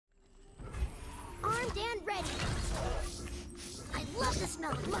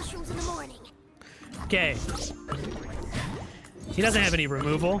smell of mushrooms in the morning. Okay. He doesn't have any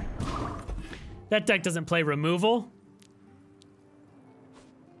removal. That deck doesn't play removal.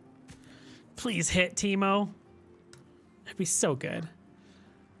 Please hit, TEEMO. That'd be so good.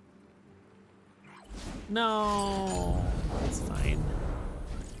 No, it's fine.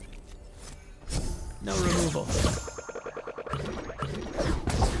 No removal.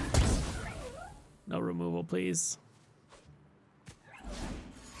 No removal, please.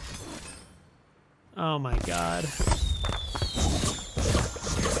 Oh my god.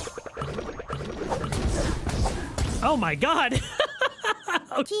 Oh my god!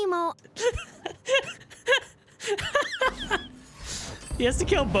 TEEMO. He has to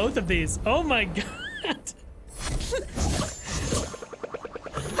kill both of these. Oh my god.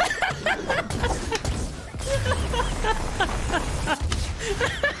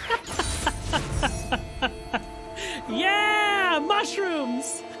 Yeah,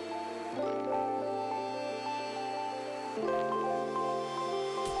 mushrooms.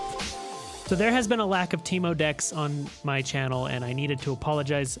 So there has been a lack of TEEMO decks on my channel, and I needed to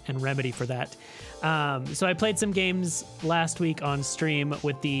apologize and remedy for that. So I played some games last week on stream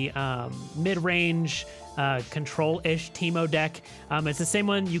with the mid-range control-ish TEEMO deck. It's the same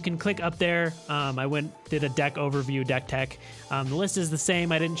one. You can click up there. I did a deck overview, deck tech. The list is the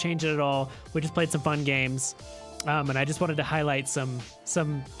same. I didn't change it at all. We just played some fun games. And I just wanted to highlight some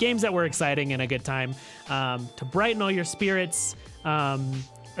games that were exciting and a good time to brighten all your spirits.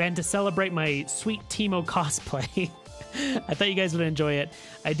 And to celebrate my sweet TEEMO cosplay. I thought you guys would enjoy it.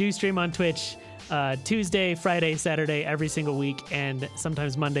 I do stream on Twitch Tuesday, Friday, Saturday, every single week, and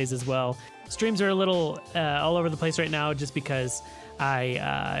sometimes Mondays as well. Streams are a little all over the place right now just because I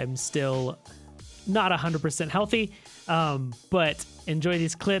am still not 100% healthy. But enjoy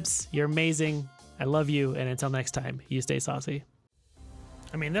these clips. You're amazing. I love you. And until next time, you stay saucy.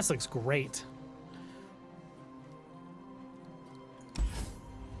 I mean, this looks great.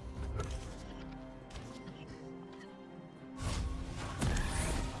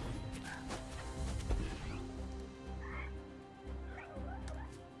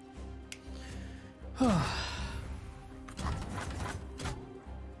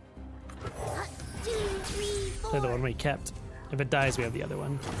 They're the one we kept. If it dies, we have the other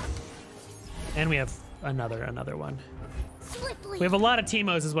one. And we have another one. Swiftly. We have a lot of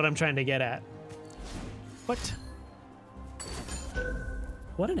TEEMOs is what I'm trying to get at. What?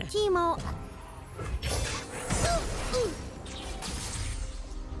 What an it? TEEMO.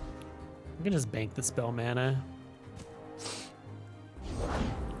 I can just bank the spell mana.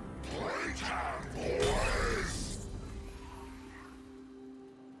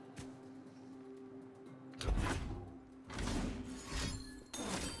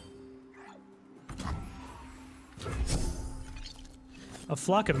 A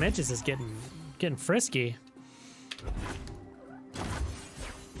flock of midges is getting frisky.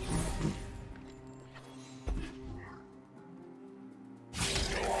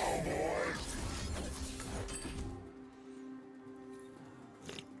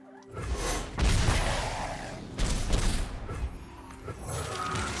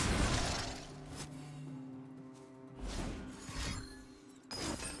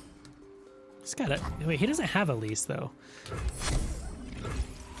 He's got it. Wait, he doesn't have a lease though.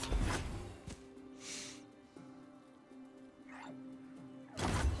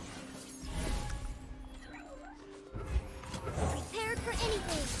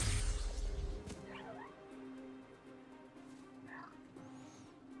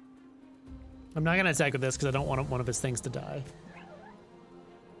 I'm not gonna attack with this because I don't want one of his things to die.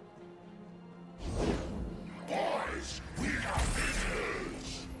 Boys, we have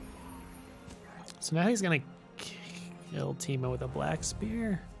So now he's gonna kill TEEMO with a black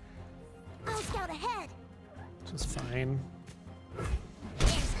spear, I'll scout ahead. which is fine.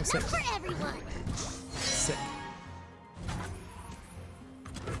 There's enough for everyone. Sick.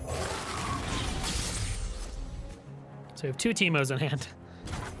 So we have 2 TEEMOs in hand.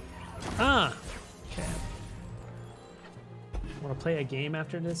 Ah, okay. Want to play a game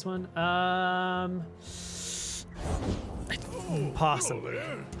after this one? Possibly.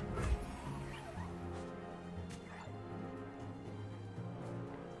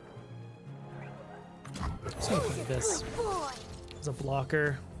 So I'm gonna play this as a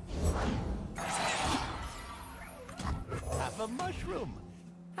blocker. Have a mushroom.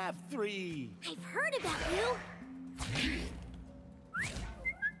 Have 3. I've heard about you.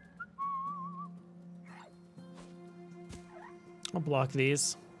 I'll block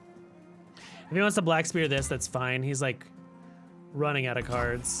these. If he wants to black spear this, that's fine. He's like running out of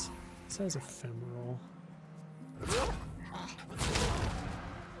cards. It says ephemeral.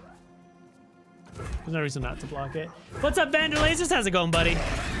 There's no reason not to block it. What's up, Vanderlazers? How's it going, buddy?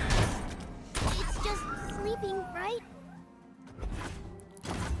 It's just sleeping, right?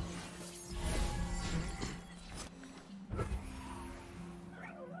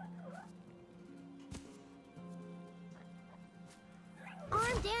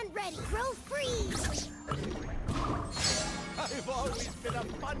 Armed and ready. Row freeze. I've always been a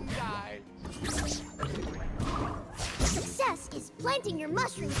fun guy. Success is planting your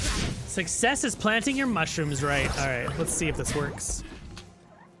mushrooms right. Success is planting your mushrooms right. All right, let's see if this works.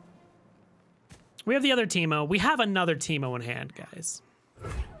 We have the other TEEMO. We have another TEEMO in hand, guys.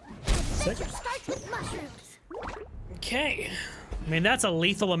 Adventure starts with mushrooms. Okay. I mean, that's a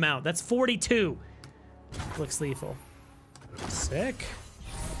lethal amount. That's 42. Looks lethal. Sick.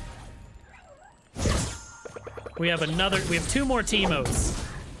 We have two more TEEMOs.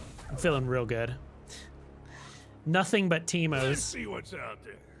 I'm feeling real good. Nothing but Let's TEEMOs. see what's out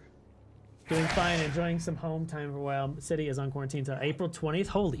there. Doing fine, enjoying some home time for a while. City is on quarantine till April 20th.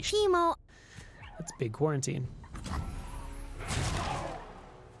 Holy shit. TEEMO. That's big quarantine.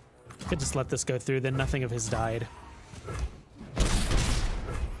 Could just let this go through, then nothing of his died.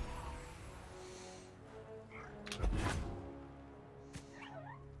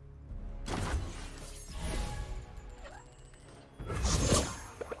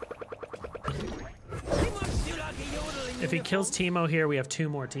 If he kills TEEMO here, we have two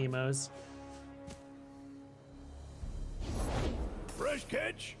more TEEMOs. Fresh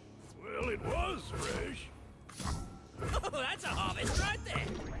catch? Well, it was fresh. Oh, that's a harvest right there.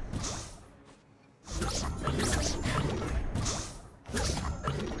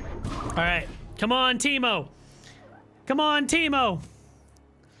 All right, come on, TEEMO. Come on, TEEMO.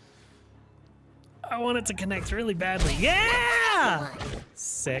 I want it to connect really badly. Yeah!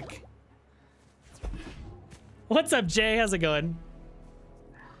 Sick. What's up, Jay? How's it going?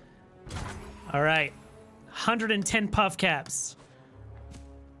 All right, 110 puff caps.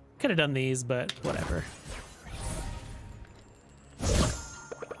 Could have done these, but whatever.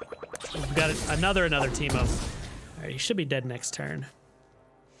 We've got another TEEMO. All right, he should be dead next turn.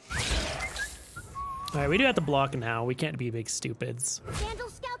 All right, we do have to block now. We can't be big stupids. Vandal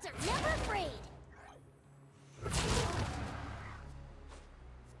scouts are never afraid.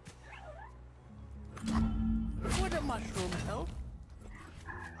 Would a mushroom help?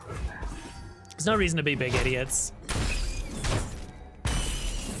 There's no reason to be big idiots.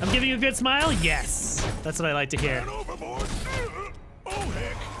 I'm giving you a good smile? Yes. That's what I like to hear. And overboard. Oh,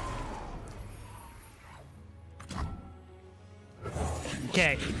 heck.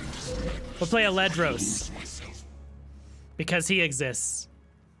 Okay. We'll play a Ledros. Because he exists.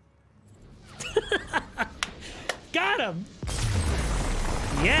 Got him!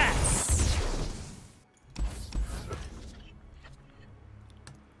 Yes!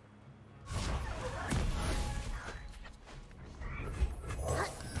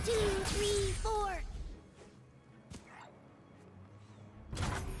 2, 3, 4.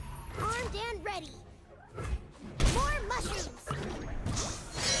 Armed and ready. More mushrooms.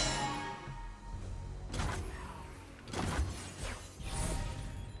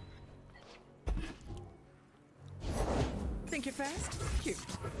 Think you're fast? Cute.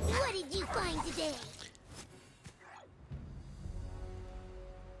 What did you find today?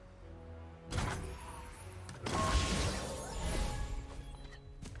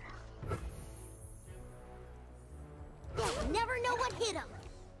 They'll never know what hit them.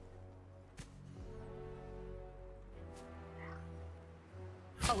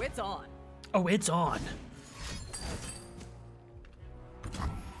 Oh, it's on. Oh, it's on.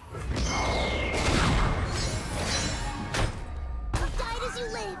 Died as you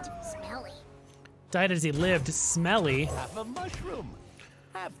lived. Smelly. Died as he lived. Smelly. Have a mushroom.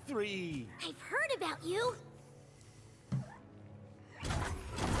 Have 3. I've heard about you.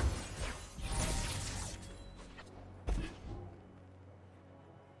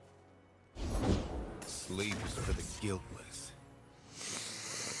 Sleep is for the guiltless.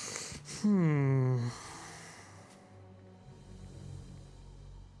 Try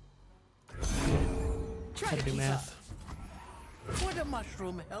Gotta to do keep math. Would a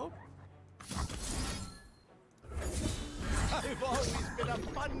mushroom help? I've always been a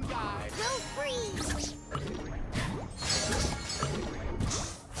fun guy. Row freeze.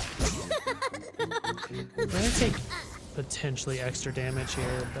 I'm gonna take potentially extra damage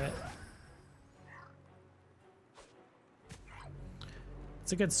here, but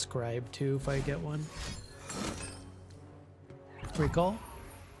it's a good scribe too if I get one. Recall?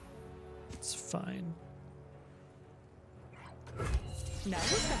 It's fine. Now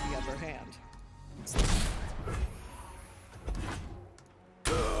who's got the upper hand?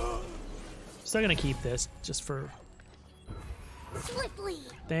 Still gonna keep this just for Swiftly.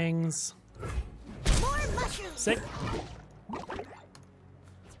 things. More mushrooms. Sick.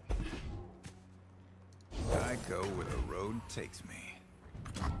 I go where the road takes me.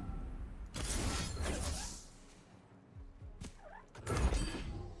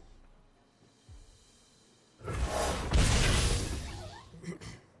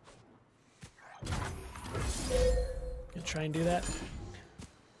 Gonna try and do that.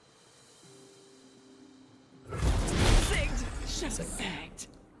 Zigged. Just zagged.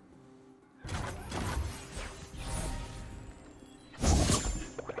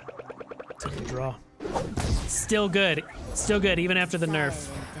 Take a draw. Still good. Still good, even after the nerf.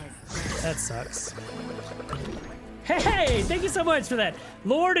 That sucks. Hey, thank you so much for that.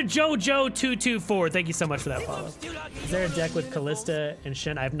 Lord Jojo224, thank you so much for that follow. Is there a deck with Callista and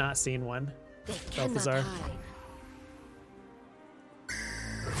Shen? I've not seen one. Balthazar.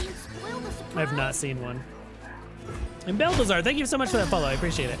 You spoil the surprise. I've not seen one. And Balthazar, thank you so much for that follow. I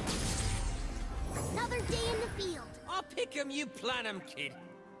appreciate it. Another day in the field. I'll pick 'em, you plan 'em, kid.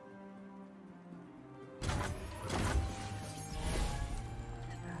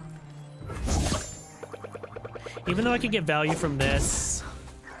 Even though I could get value from this,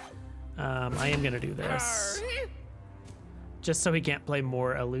 I am gonna do this. Just so he can't play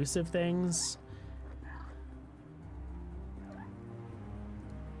more elusive things.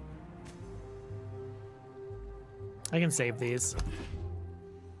 I can save these.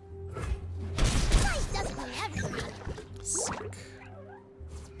 Size doesn't mean everything. Sick.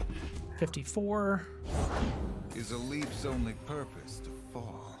 54. Is a leaf's only purpose to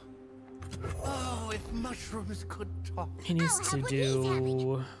fall? Oh, if mushrooms could talk. He needs I'll to have what he's having.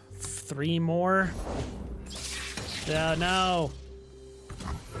 do 3 more. Oh, no.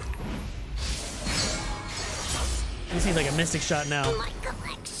 This seems like a mystic shot now. My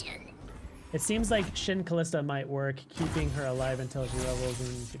collection. It seems like Shin Callista might work, keeping her alive until she levels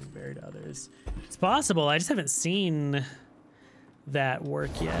and giving berry to others. It's possible. I just haven't seen that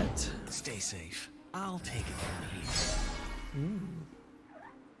work yet. Stay safe. I'll take it from here.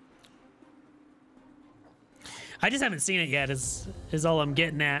 I just haven't seen it yet. Is all I'm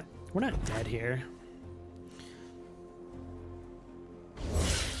getting at. We're not dead here.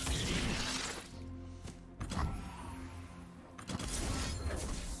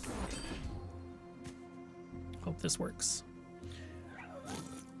 Hope this works.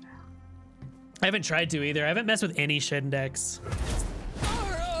 I haven't tried to either. I haven't messed with any Shin decks.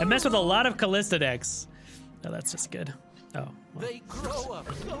 I messed with a lot of Callista decks. Oh, that's just good. Oh. Well. They grow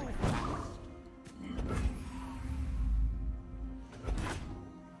up so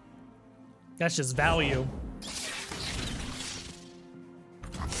That's just value.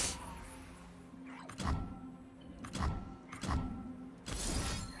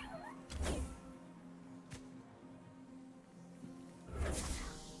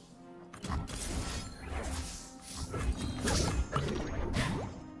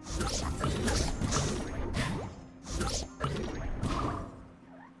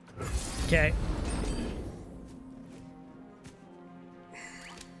 Okay.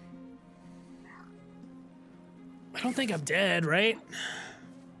 I don't think I'm dead, right?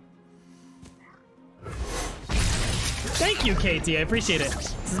 Thank you, KT. I appreciate it.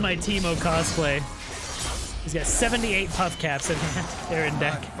 This is my TEEMO cosplay. He's got 78 puff caps in there in I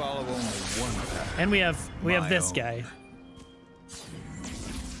deck. follow only one path. And we have My this own. guy.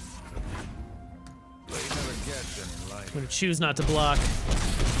 They never get any light. I'm gonna choose not to block.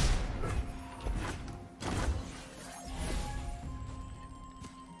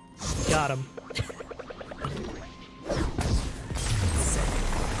 Got him.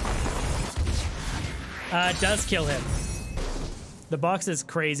 It does kill him. The box is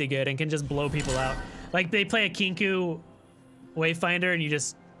crazy good and can just blow people out. Like they play a Kinku Wayfinder and you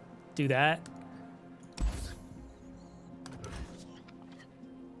just do that.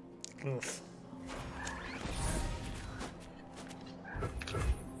 Oof.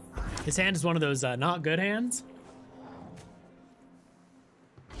 His hand is one of those not good hands.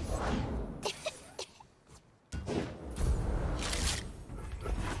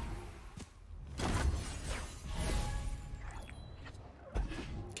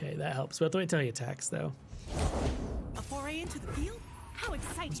 Okay, that helps. We have to wait till he attacks, though. A foray into the field? How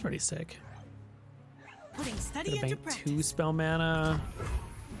exciting. It's pretty sick. Putting study Gonna into bank practice. 2 spell mana.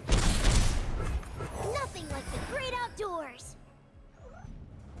 Nothing like the great outdoors.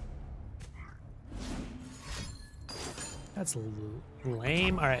 That's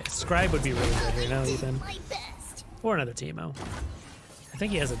lame. All right, Scribe would be really good here now, Ethan. My best. Or another Teemo. I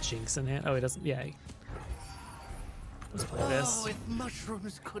think he has a Jinx in hand. Oh, he doesn't. Yeah. Let's play this. Oh, if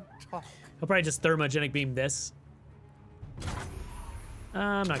mushrooms could talk. He'll probably just thermogenic beam this.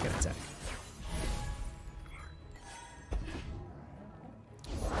 I'm not gonna attack.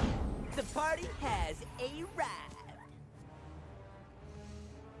 The party has arrived.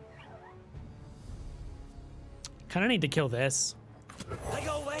 Kind of need to kill this. I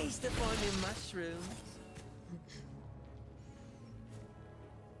go waste upon your mushrooms.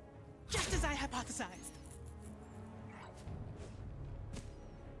 Just as I hypothesized.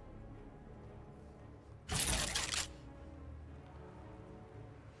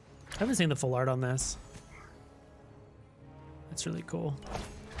 I haven't seen the full art on this. That's really cool.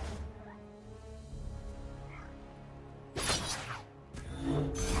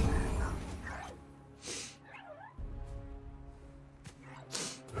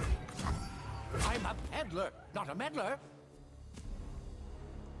 I'm a peddler, not a meddler.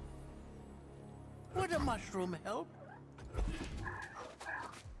 Would a mushroom help?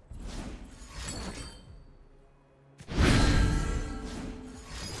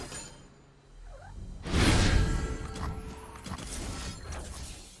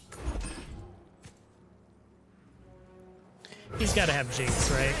 He's got to have Jinx,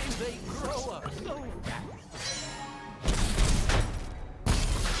 right? They grow up so fast.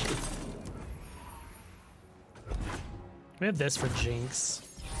 We have this for Jinx.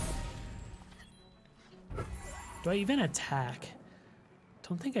 Do I even attack?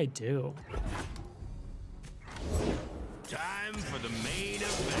 Don't think I do. Time for the main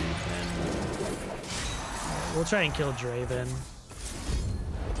event. We'll try and kill Draven.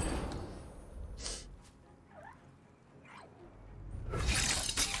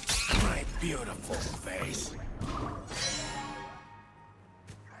 My beautiful face.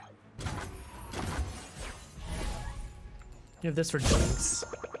 You have this for Jinx.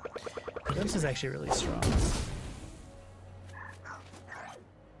 Jinx is actually really strong.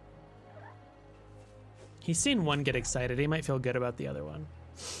 He's seen one get excited. He might feel good about the other one.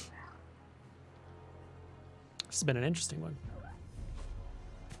 This has been an interesting one.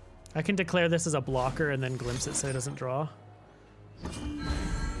 I can declare this as a blocker and then glimpse it so it doesn't draw.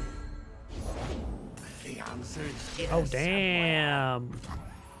 The answer is yes. Oh, damn.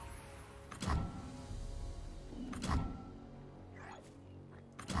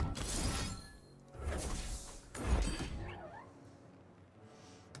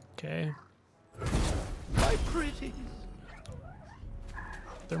 Okay. My pretties.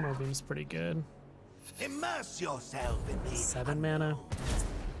 Thermal Beam's pretty good. Immerse yourself in the 7 mana.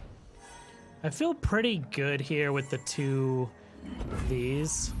 I feel pretty good here with the two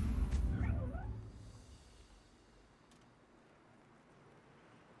these.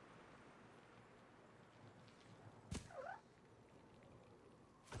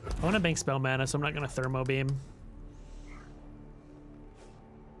 I want to bank spell mana, so I'm not going to Thermo Beam.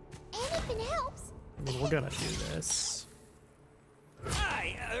 Anything helps. I mean, we're going to do this.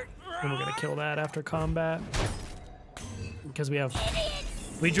 And we're going to kill that after combat. Because we have...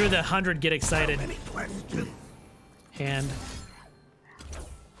 We drew the 100 get excited hand.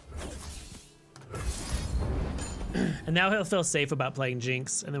 And now he'll feel safe about playing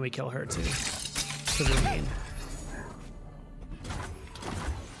Jinx, and then we kill her too. Because we're mean.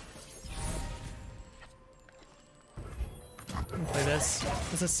 Play this.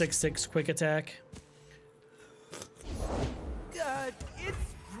 It's a 6/6 quick attack. It's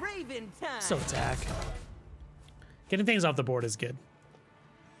Draven time. Still attack. Getting things off the board is good.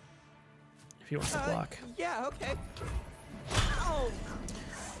 If he wants to block. Yeah, okay. Ow.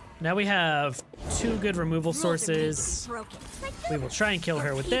 Now we have 2 good removal sources. Broken. We will try and kill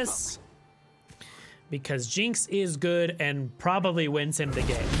her with this. Because Jinx is good and probably wins him the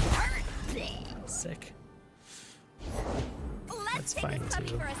game. Sick. That's fine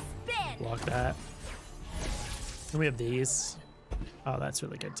too. Block that. And we have these. Oh, that's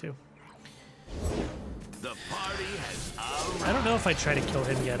really good too. The party has arrived. I don't know if I try to kill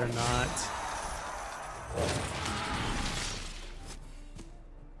him yet or not.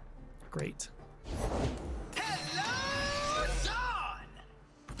 Great. Hello, Dawn!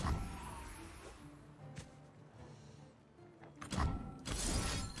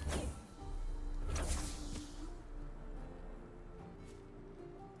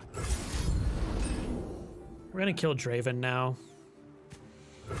 We're gonna kill Draven now.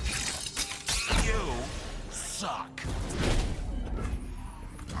 You suck.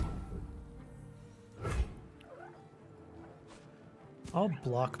 I'll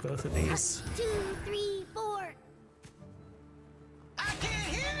block both of these. 2, 3, 4. I can't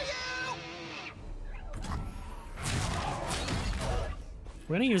hear you!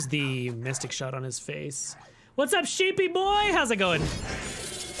 We're gonna use the Mystic Shot on his face. What's up, sheepy boy? How's it going?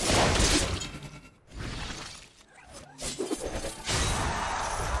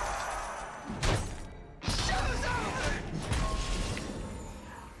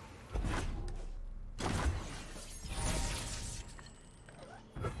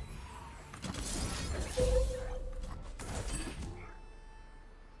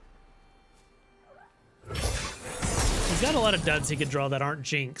 He's got a lot of duds he could draw that aren't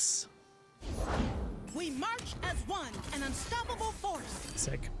Jinx. We march as one, an unstoppable force.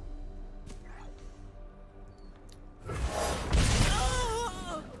 Sick.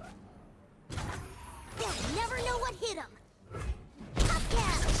 Oh! They'll never know what hit them. Yeah.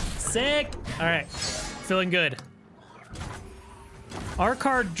 Sick. All right. Feeling good. Our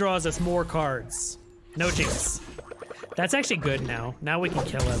card draws us more cards. No Jinx. That's actually good now. Now we can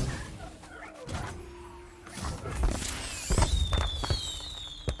kill him.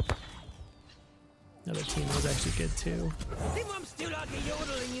 Another team was actually good too. Think I'm still like a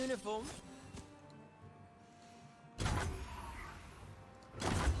yodel in uniform.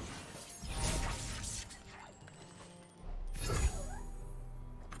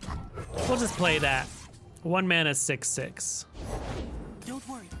 We'll just play that. 1 mana 6/6. Don't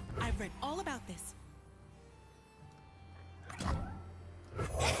worry, I've read all about this.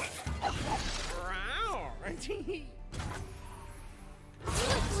 Quickly,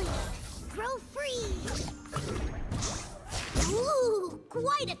 grow free. Ooh,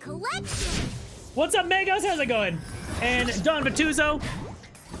 quite a collection. What's up, Magos? How's it going? And Don Vituzo.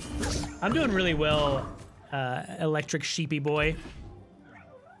 I'm doing really well, electric sheepy boy.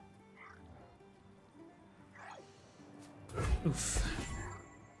 Oof.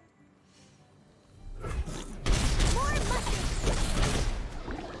 More mushrooms.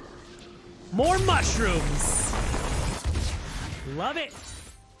 More mushrooms. Love it.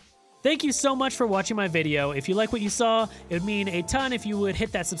 Thank you so much for watching my video. If you like what you saw, it would mean a ton if you would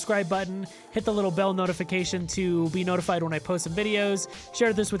hit that subscribe button, hit the little bell notification to be notified when I post some videos,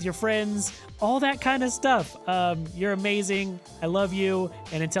 share this with your friends, all that kind of stuff. You're amazing. I love you.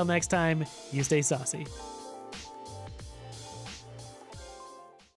 And until next time, you stay saucy.